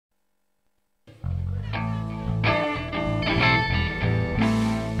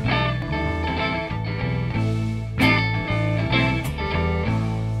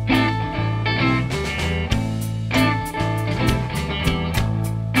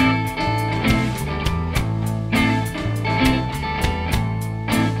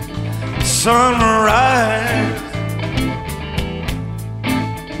sunrise,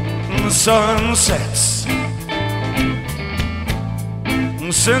 the sun sets.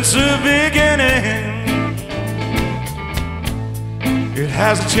 Since the beginning, it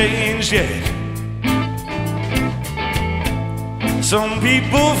hasn't changed yet. Some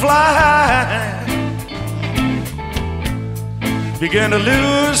people fly, begin to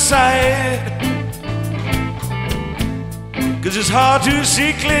lose sight, 'cause it's hard to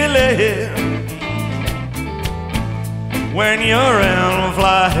see clearly when you're in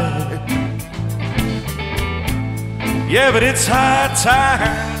flight. Yeah, but it's high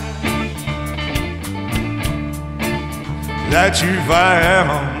time that you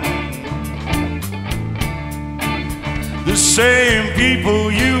found the same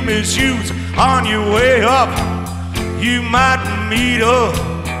people you misuse on your way up. You might meet up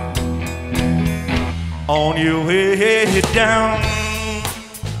on your way down.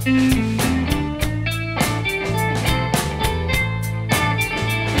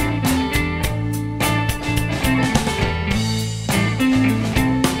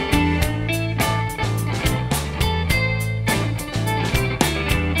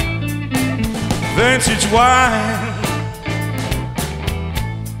 Vintage wine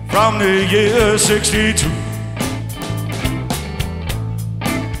from the year 62.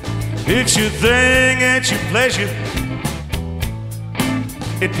 It's your thing, it's your pleasure.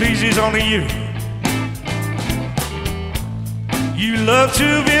 It pleases only you. You love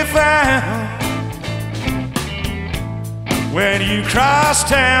to be found when you cross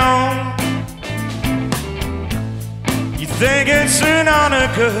town. You think it's an honor,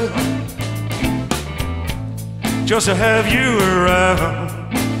 girl, just to have you around.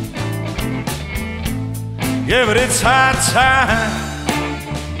 Yeah, but it's high time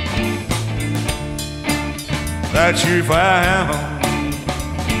that you found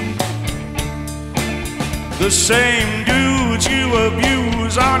the same dudes you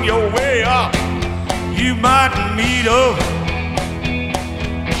abuse on your way up. You might meet up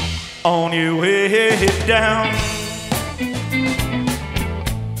on your way down.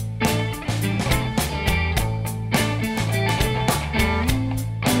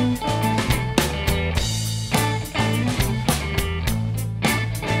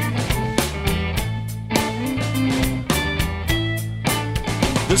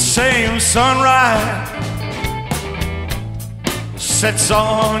 The same sunrise sets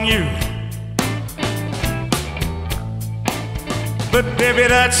on you, but baby,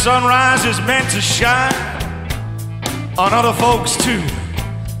 that sunrise is meant to shine on other folks too,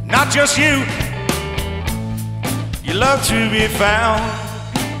 not just you. You love to be found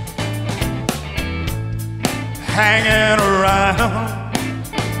hanging around.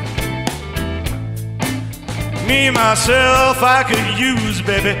 Me, myself, I could use,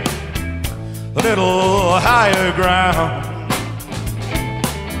 baby, a little higher ground.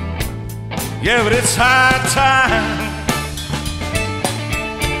 Yeah, but it's high time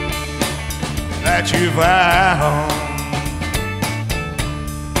that you found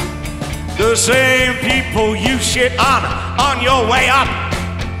the same people you shit on your way up.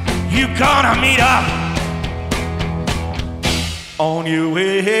 You gonna meet up on your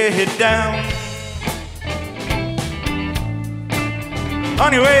way down.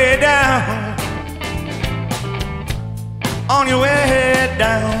 On your way down, on your way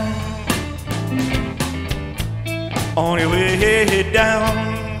down, on your way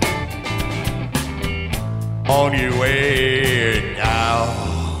down, on your way